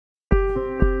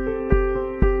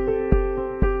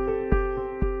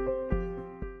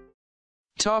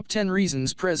Top 10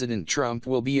 Reasons President Trump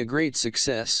Will Be a Great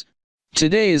Success.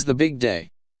 Today is the big day.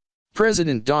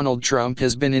 President Donald Trump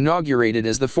has been inaugurated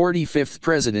as the 45th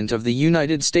President of the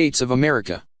United States of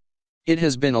America. It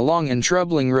has been a long and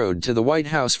troubling road to the White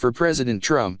House for President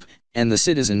Trump, and the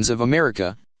citizens of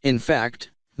America, in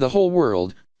fact, the whole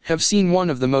world, have seen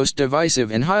one of the most divisive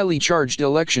and highly charged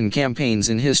election campaigns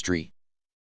in history.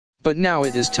 But now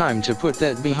it is time to put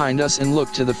that behind us and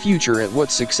look to the future at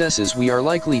what successes we are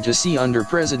likely to see under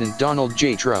President Donald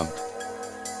J. Trump.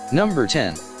 Number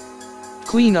 10.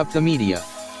 Clean up the media.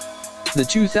 The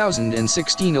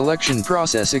 2016 election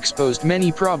process exposed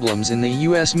many problems in the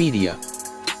U.S. media.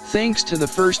 Thanks to the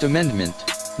First Amendment,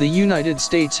 the United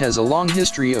States has a long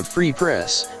history of free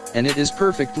press, and it is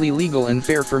perfectly legal and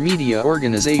fair for media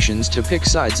organizations to pick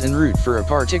sides and root for a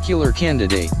particular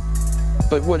candidate.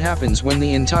 But what happens when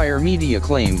the entire media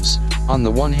claims, on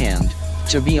the one hand,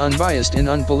 to be unbiased and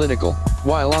unpolitical,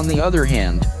 while on the other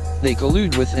hand, they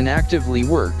collude with and actively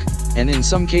work, and in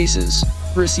some cases,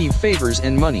 receive favors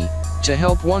and money, to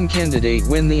help one candidate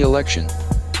win the election?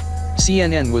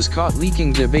 CNN was caught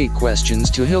leaking debate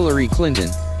questions to Hillary Clinton,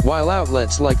 while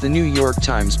outlets like the New York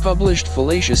Times published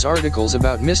fallacious articles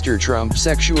about Mr. Trump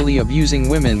sexually abusing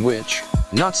women which,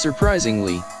 not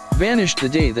surprisingly, vanished the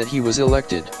day that he was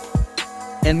elected.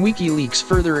 And WikiLeaks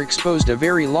further exposed a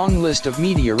very long list of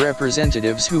media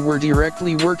representatives who were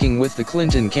directly working with the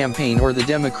Clinton campaign or the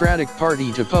Democratic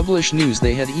Party to publish news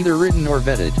they had either written or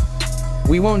vetted.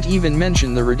 We won't even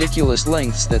mention the ridiculous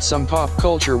lengths that some pop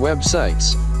culture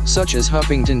websites, such as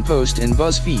Huffington Post and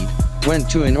BuzzFeed, went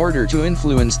to in order to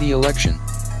influence the election.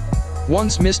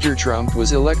 Once Mr. Trump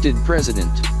was elected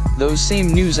president, those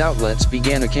same news outlets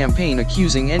began a campaign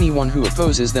accusing anyone who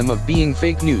opposes them of being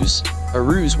fake news, a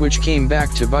ruse which came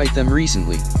back to bite them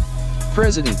recently.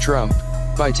 President Trump,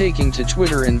 by taking to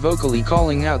Twitter and vocally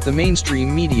calling out the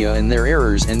mainstream media and their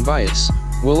errors and bias,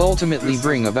 will ultimately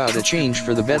bring about a change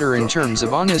for the better in terms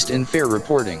of honest and fair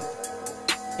reporting.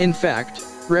 In fact,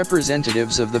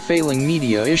 representatives of the failing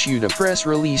media issued a press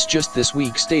release just this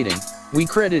week stating, "We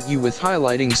credit you with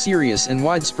highlighting serious and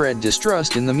widespread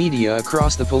distrust in the media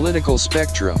across the political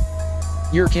spectrum.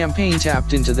 Your campaign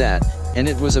tapped into that, and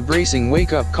it was a bracing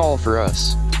wake-up call for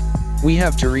us. We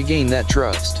have to regain that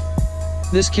trust.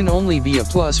 This can only be a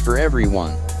plus for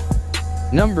everyone."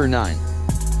 Number 9.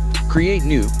 Create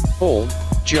new, old,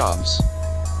 jobs.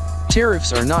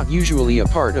 Tariffs are not usually a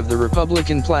part of the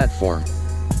Republican platform.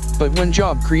 But when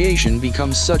job creation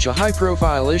becomes such a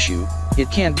high-profile issue,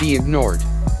 it can't be ignored.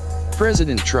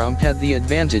 President Trump had the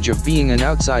advantage of being an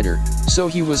outsider, so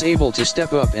he was able to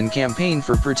step up and campaign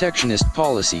for protectionist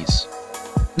policies.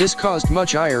 This caused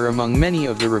much ire among many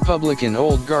of the Republican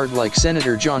old guard like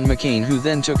Senator John McCain, who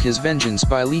then took his vengeance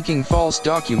by leaking false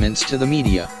documents to the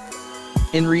media.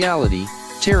 In reality,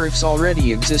 tariffs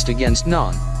already exist against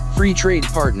non-free trade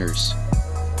partners.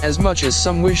 As much as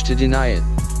some wish to deny it,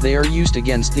 they are used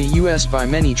against the U.S. by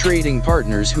many trading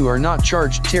partners who are not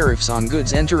charged tariffs on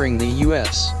goods entering the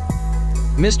U.S.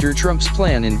 Mr. Trump's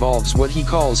plan involves what he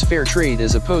calls fair trade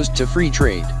as opposed to free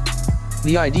trade.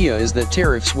 The idea is that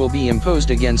tariffs will be imposed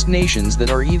against nations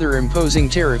that are either imposing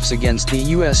tariffs against the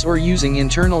U.S. or using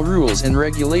internal rules and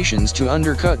regulations to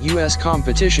undercut U.S.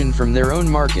 competition from their own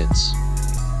markets.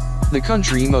 The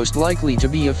country most likely to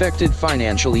be affected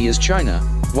financially is China,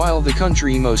 while the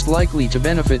country most likely to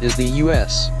benefit is the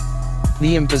U.S.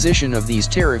 The imposition of these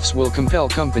tariffs will compel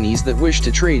companies that wish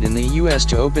to trade in the U.S.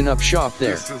 to open up shop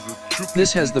there.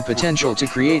 This has the potential to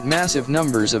create massive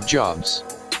numbers of jobs.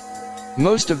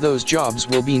 Most of those jobs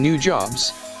will be new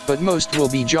jobs, but most will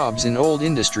be jobs in old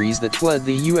industries that fled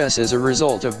the U.S. as a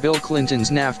result of Bill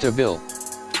Clinton's NAFTA bill.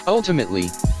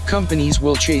 Ultimately, companies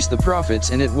will chase the profits,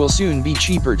 and it will soon be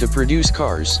cheaper to produce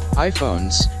cars,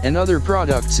 iPhones, and other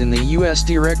products in the U.S.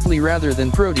 directly rather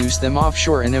than produce them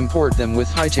offshore and import them with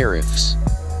high tariffs.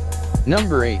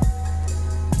 Number 8.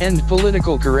 End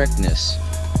political correctness.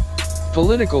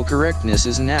 Political correctness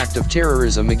is an act of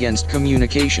terrorism against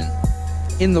communication.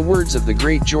 In the words of the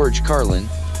great George Carlin,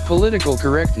 political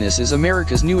correctness is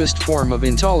America's newest form of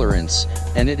intolerance,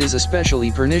 and it is especially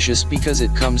pernicious because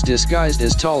it comes disguised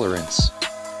as tolerance.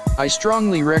 I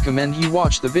strongly recommend you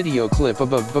watch the video clip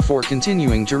above before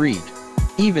continuing to read.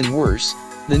 Even worse,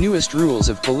 the newest rules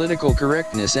of political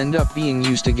correctness end up being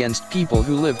used against people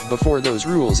who lived before those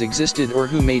rules existed or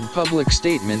who made public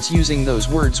statements using those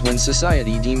words when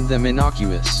society deemed them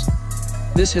innocuous.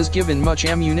 This has given much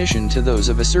ammunition to those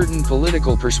of a certain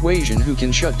political persuasion who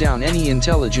can shut down any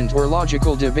intelligent or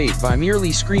logical debate by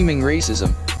merely screaming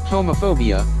racism,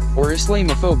 homophobia, or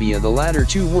Islamophobia, the latter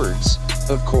two words,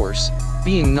 of course,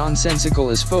 being nonsensical,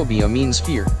 as phobia means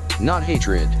fear, not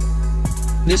hatred.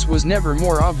 This was never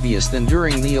more obvious than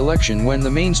during the election, when the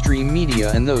mainstream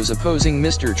media and those opposing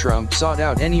Mr. Trump sought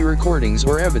out any recordings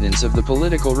or evidence of the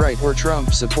political right or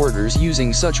Trump supporters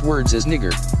using such words as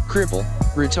nigger, cripple,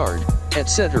 retard,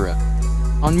 etc.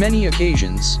 On many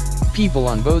occasions, people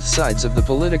on both sides of the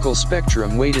political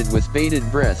spectrum waited with bated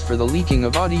breath for the leaking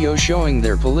of audio showing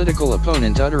their political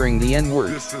opponent uttering the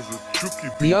N-word.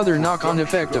 The other knock-on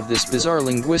effect of this bizarre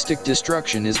linguistic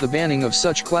destruction is the banning of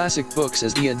such classic books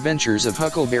as The Adventures of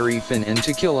Huckleberry Finn and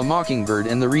To Kill a Mockingbird,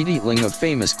 and the retelling of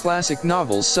famous classic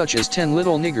novels such as 10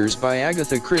 Little Niggers by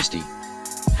Agatha Christie.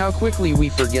 How quickly we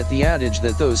forget the adage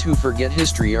that those who forget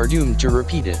history are doomed to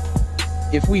repeat it.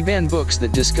 If we ban books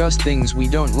that discuss things we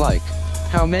don't like,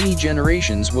 how many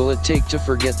generations will it take to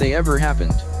forget they ever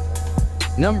happened?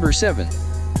 Number 7.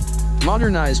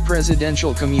 Modernize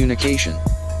presidential communication.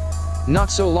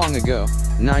 Not so long ago,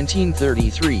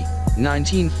 1933,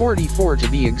 1944 to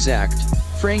be exact,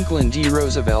 Franklin D.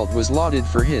 Roosevelt was lauded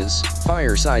for his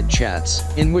fireside chats,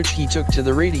 in which he took to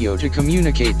the radio to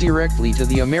communicate directly to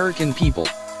the American people.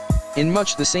 In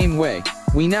much the same way,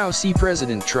 we now see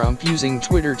President Trump using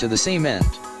Twitter to the same end.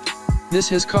 This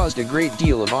has caused a great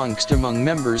deal of angst among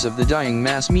members of the dying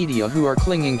mass media who are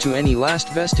clinging to any last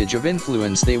vestige of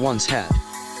influence they once had.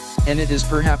 And it is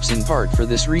perhaps in part for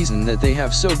this reason that they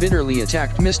have so bitterly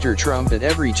attacked Mr. Trump at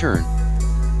every turn.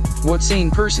 What sane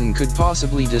person could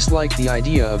possibly dislike the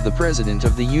idea of the President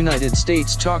of the United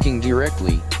States talking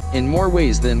directly, in more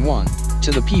ways than one,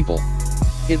 to the people?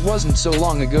 It wasn't so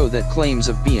long ago that claims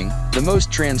of being the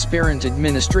most transparent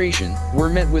administration were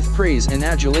met with praise and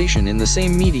adulation in the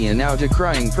same media now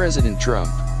decrying President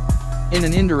Trump. In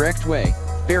an indirect way,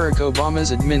 Barack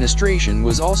Obama's administration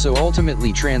was also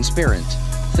ultimately transparent,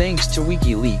 thanks to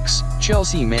WikiLeaks,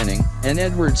 Chelsea Manning, and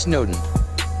Edward Snowden.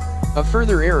 A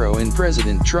further arrow in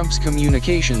President Trump's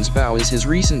communications bow is his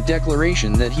recent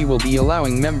declaration that he will be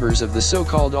allowing members of the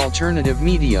so-called alternative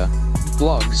media,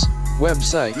 blogs,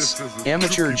 websites,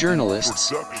 amateur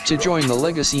journalists, to join the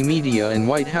legacy media and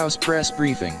White House press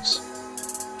briefings.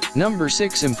 Number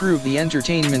 6. Improve the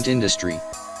entertainment industry.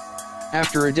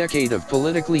 After a decade of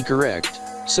politically correct,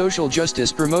 social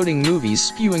justice promoting movies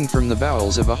spewing from the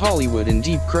bowels of a Hollywood in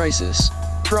deep crisis,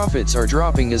 profits are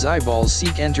dropping as eyeballs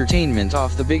seek entertainment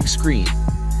off the big screen.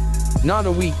 Not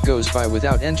a week goes by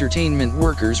without entertainment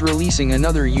workers releasing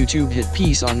another YouTube hit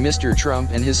piece on Mr. Trump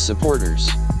and his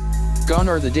supporters. Gone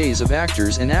are the days of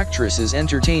actors and actresses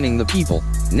entertaining the people.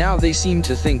 Now they seem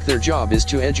to think their job is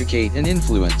to educate and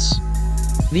influence.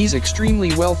 These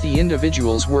extremely wealthy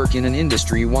individuals work in an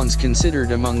industry once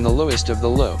considered among the lowest of the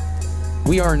low.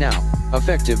 We are now,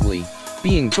 effectively,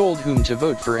 being told whom to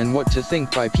vote for and what to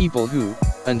think by people who,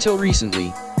 until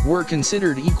recently, were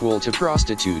considered equal to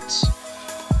prostitutes.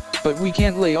 But we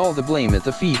can't lay all the blame at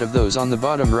the feet of those on the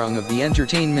bottom rung of the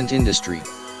entertainment industry.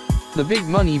 The big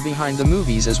money behind the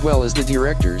movies, as well as the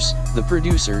directors, the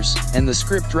producers, and the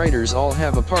script writers all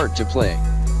have a part to play.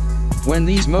 When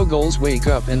these moguls wake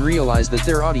up and realize that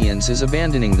their audience is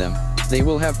abandoning them, they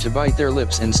will have to bite their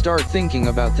lips and start thinking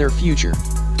about their future.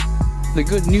 The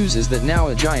good news is that now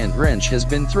a giant wrench has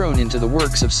been thrown into the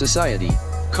works of society,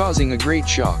 causing a great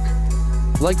shock.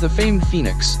 Like the famed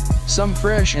phoenix, some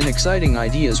fresh and exciting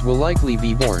ideas will likely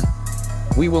be born.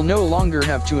 We will no longer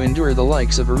have to endure the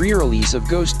likes of a re-release of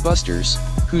Ghostbusters,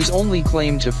 whose only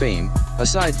claim to fame,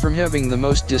 aside from having the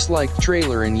most disliked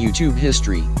trailer in YouTube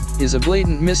history, is a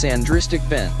blatant misandristic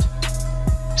bent.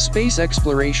 Space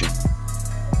exploration.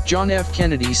 John F.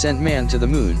 Kennedy sent man to the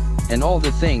moon, and all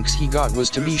the thanks he got was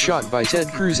to be shot by Ted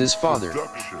Cruz's father.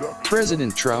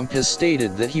 President Trump has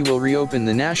stated that he will reopen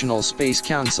the National Space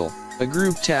Council, a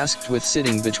group tasked with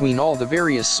sitting between all the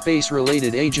various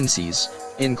space-related agencies,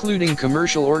 including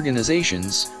commercial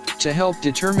organizations, to help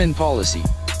determine policy.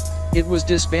 It was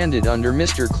disbanded under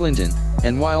Mr. Clinton,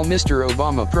 and while Mr.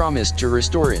 Obama promised to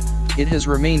restore it, it has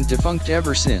remained defunct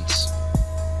ever since.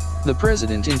 The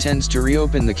president intends to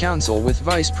reopen the council with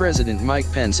Vice President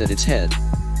Mike Pence at its head.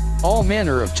 All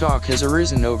manner of talk has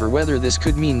arisen over whether this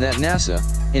could mean that NASA,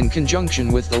 in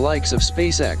conjunction with the likes of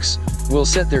SpaceX, will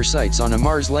set their sights on a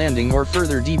Mars landing or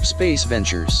further deep space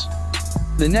ventures.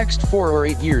 The next 4 or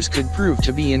 8 years could prove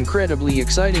to be incredibly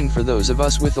exciting for those of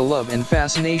us with a love and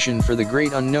fascination for the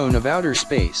great unknown of outer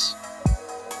space.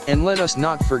 And let us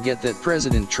not forget that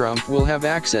President Trump will have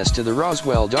access to the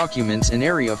Roswell documents in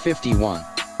Area 51.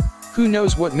 Who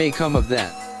knows what may come of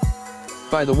that?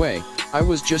 By the way, I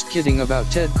was just kidding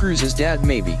about Ted Cruz's dad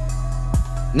maybe.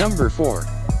 Number 4.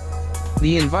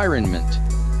 The environment.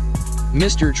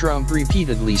 Mr. Trump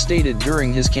repeatedly stated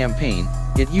during his campaign,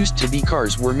 it used to be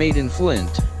cars were made in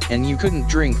Flint, and you couldn't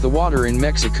drink the water in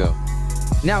Mexico.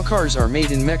 Now cars are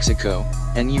made in Mexico,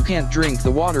 and you can't drink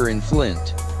the water in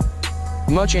Flint.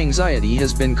 Much anxiety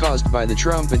has been caused by the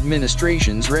Trump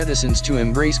administration's reticence to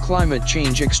embrace climate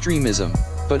change extremism,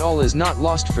 but all is not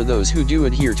lost for those who do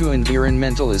adhere to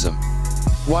environmentalism.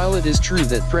 While it is true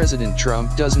that President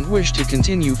Trump doesn't wish to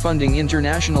continue funding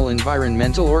international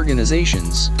environmental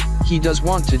organizations, he does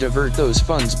want to divert those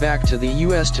funds back to the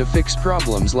US to fix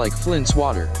problems like Flint's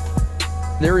water.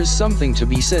 There is something to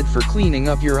be said for cleaning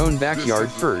up your own backyard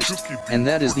first, and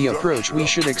that is the approach we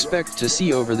should expect to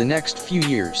see over the next few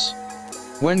years.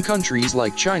 When countries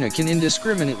like China can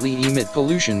indiscriminately emit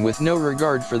pollution with no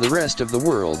regard for the rest of the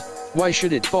world, why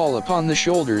should it fall upon the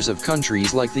shoulders of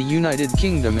countries like the United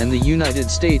Kingdom and the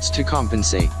United States to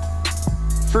compensate?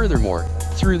 Furthermore,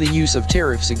 through the use of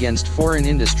tariffs against foreign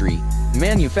industry,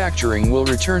 manufacturing will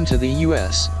return to the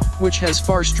US, which has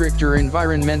far stricter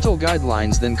environmental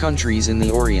guidelines than countries in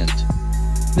the Orient.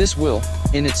 This will,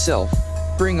 in itself,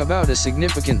 bring about a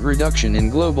significant reduction in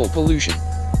global pollution.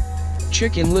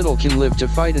 Chicken Little can live to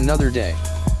fight another day.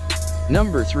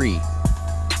 Number 3.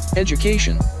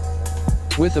 Education.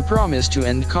 With a promise to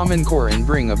end Common Core and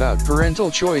bring about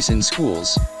parental choice in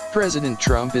schools, President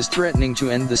Trump is threatening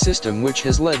to end the system which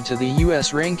has led to the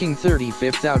US ranking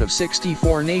 35th out of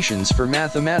 64 nations for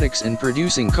mathematics and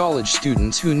producing college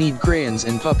students who need crayons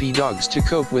and puppy dogs to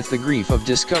cope with the grief of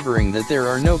discovering that there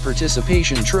are no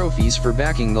participation trophies for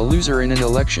backing the loser in an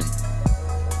election.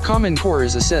 Common Core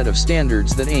is a set of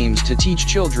standards that aims to teach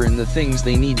children the things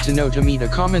they need to know to meet a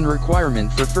common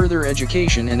requirement for further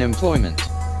education and employment.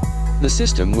 The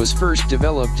system was first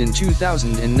developed in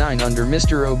 2009 under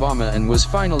Mr. Obama and was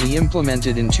finally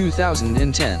implemented in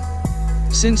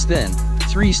 2010. Since then,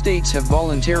 3 states have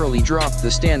voluntarily dropped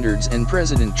the standards and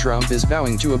President Trump is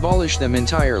vowing to abolish them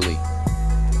entirely.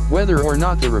 Whether or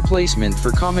not the replacement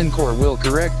for Common Core will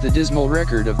correct the dismal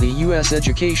record of the US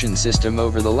education system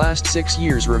over the last 6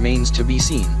 years remains to be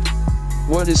seen.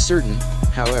 What is certain,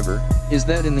 however, is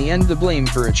that in the end the blame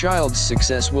for a child's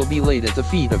success will be laid at the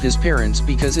feet of his parents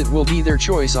because it will be their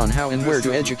choice on how and where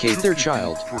to educate their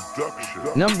child.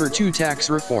 Number 2. Tax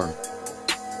reform.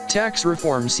 Tax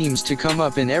reform seems to come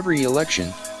up in every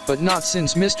election, but not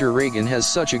since Mr. Reagan has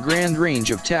such a grand range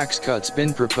of tax cuts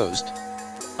been proposed.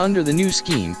 Under the new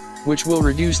scheme, which will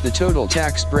reduce the total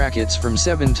tax brackets from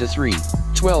 7 to 3,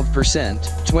 12%,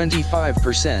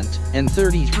 25%, and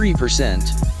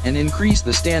 33%, and increase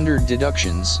the standard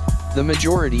deductions, the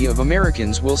majority of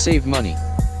Americans will save money.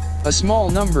 A small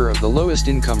number of the lowest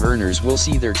income earners will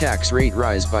see their tax rate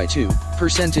rise by 2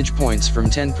 percentage points from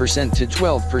 10% to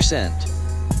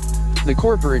 12%. The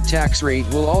corporate tax rate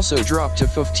will also drop to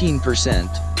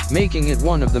 15%, making it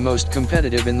one of the most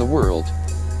competitive in the world.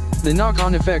 The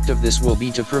knock-on effect of this will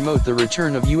be to promote the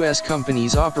return of US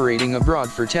companies operating abroad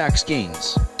for tax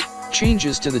gains.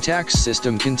 Changes to the tax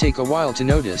system can take a while to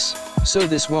notice, so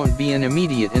this won't be an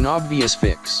immediate and obvious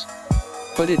fix.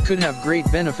 But it could have great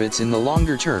benefits in the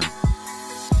longer term.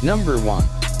 Number 1.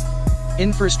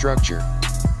 Infrastructure.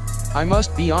 I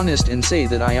must be honest and say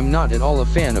that I am not at all a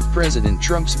fan of President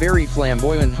Trump's very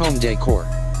flamboyant home decor.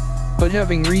 But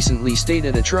having recently stayed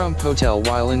at a Trump hotel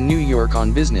while in New York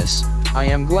on business, I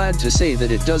am glad to say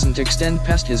that it doesn't extend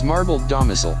past his marbled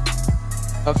domicile.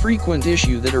 A frequent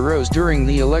issue that arose during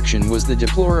the election was the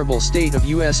deplorable state of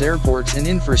US airports and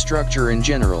infrastructure in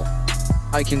general.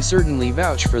 I can certainly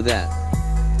vouch for that.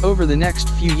 Over the next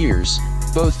few years,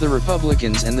 both the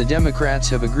Republicans and the Democrats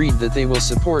have agreed that they will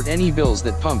support any bills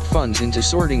that pump funds into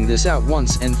sorting this out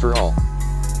once and for all.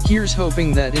 Here's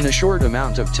hoping that in a short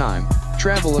amount of time,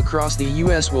 travel across the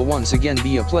US will once again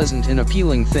be a pleasant and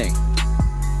appealing thing.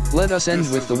 Let us end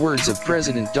with the words of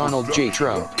President Donald J.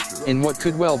 Trump, in what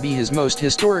could well be his most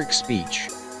historic speech.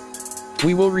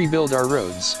 We will rebuild our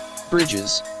roads,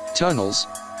 bridges, tunnels,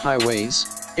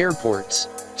 highways, airports,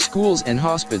 schools and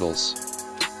hospitals.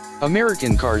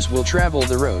 American cars will travel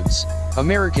the roads,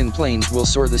 American planes will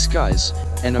soar the skies,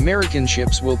 and American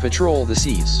ships will patrol the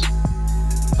seas.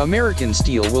 American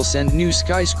steel will send new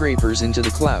skyscrapers into the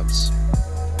clouds.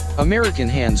 American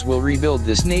hands will rebuild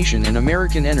this nation, and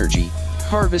American energy,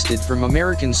 harvested from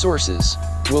American sources,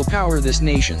 will power this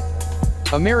nation.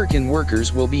 American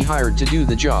workers will be hired to do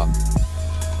the job.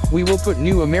 We will put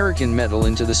new American metal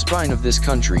into the spine of this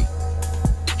country.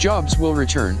 Jobs will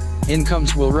return,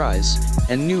 incomes will rise,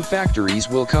 and new factories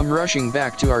will come rushing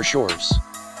back to our shores.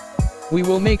 We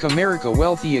will make America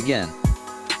wealthy again.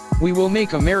 We will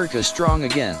make America strong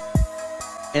again.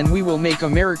 And we will make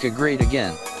America great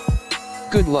again.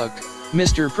 Good luck,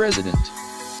 Mr. President.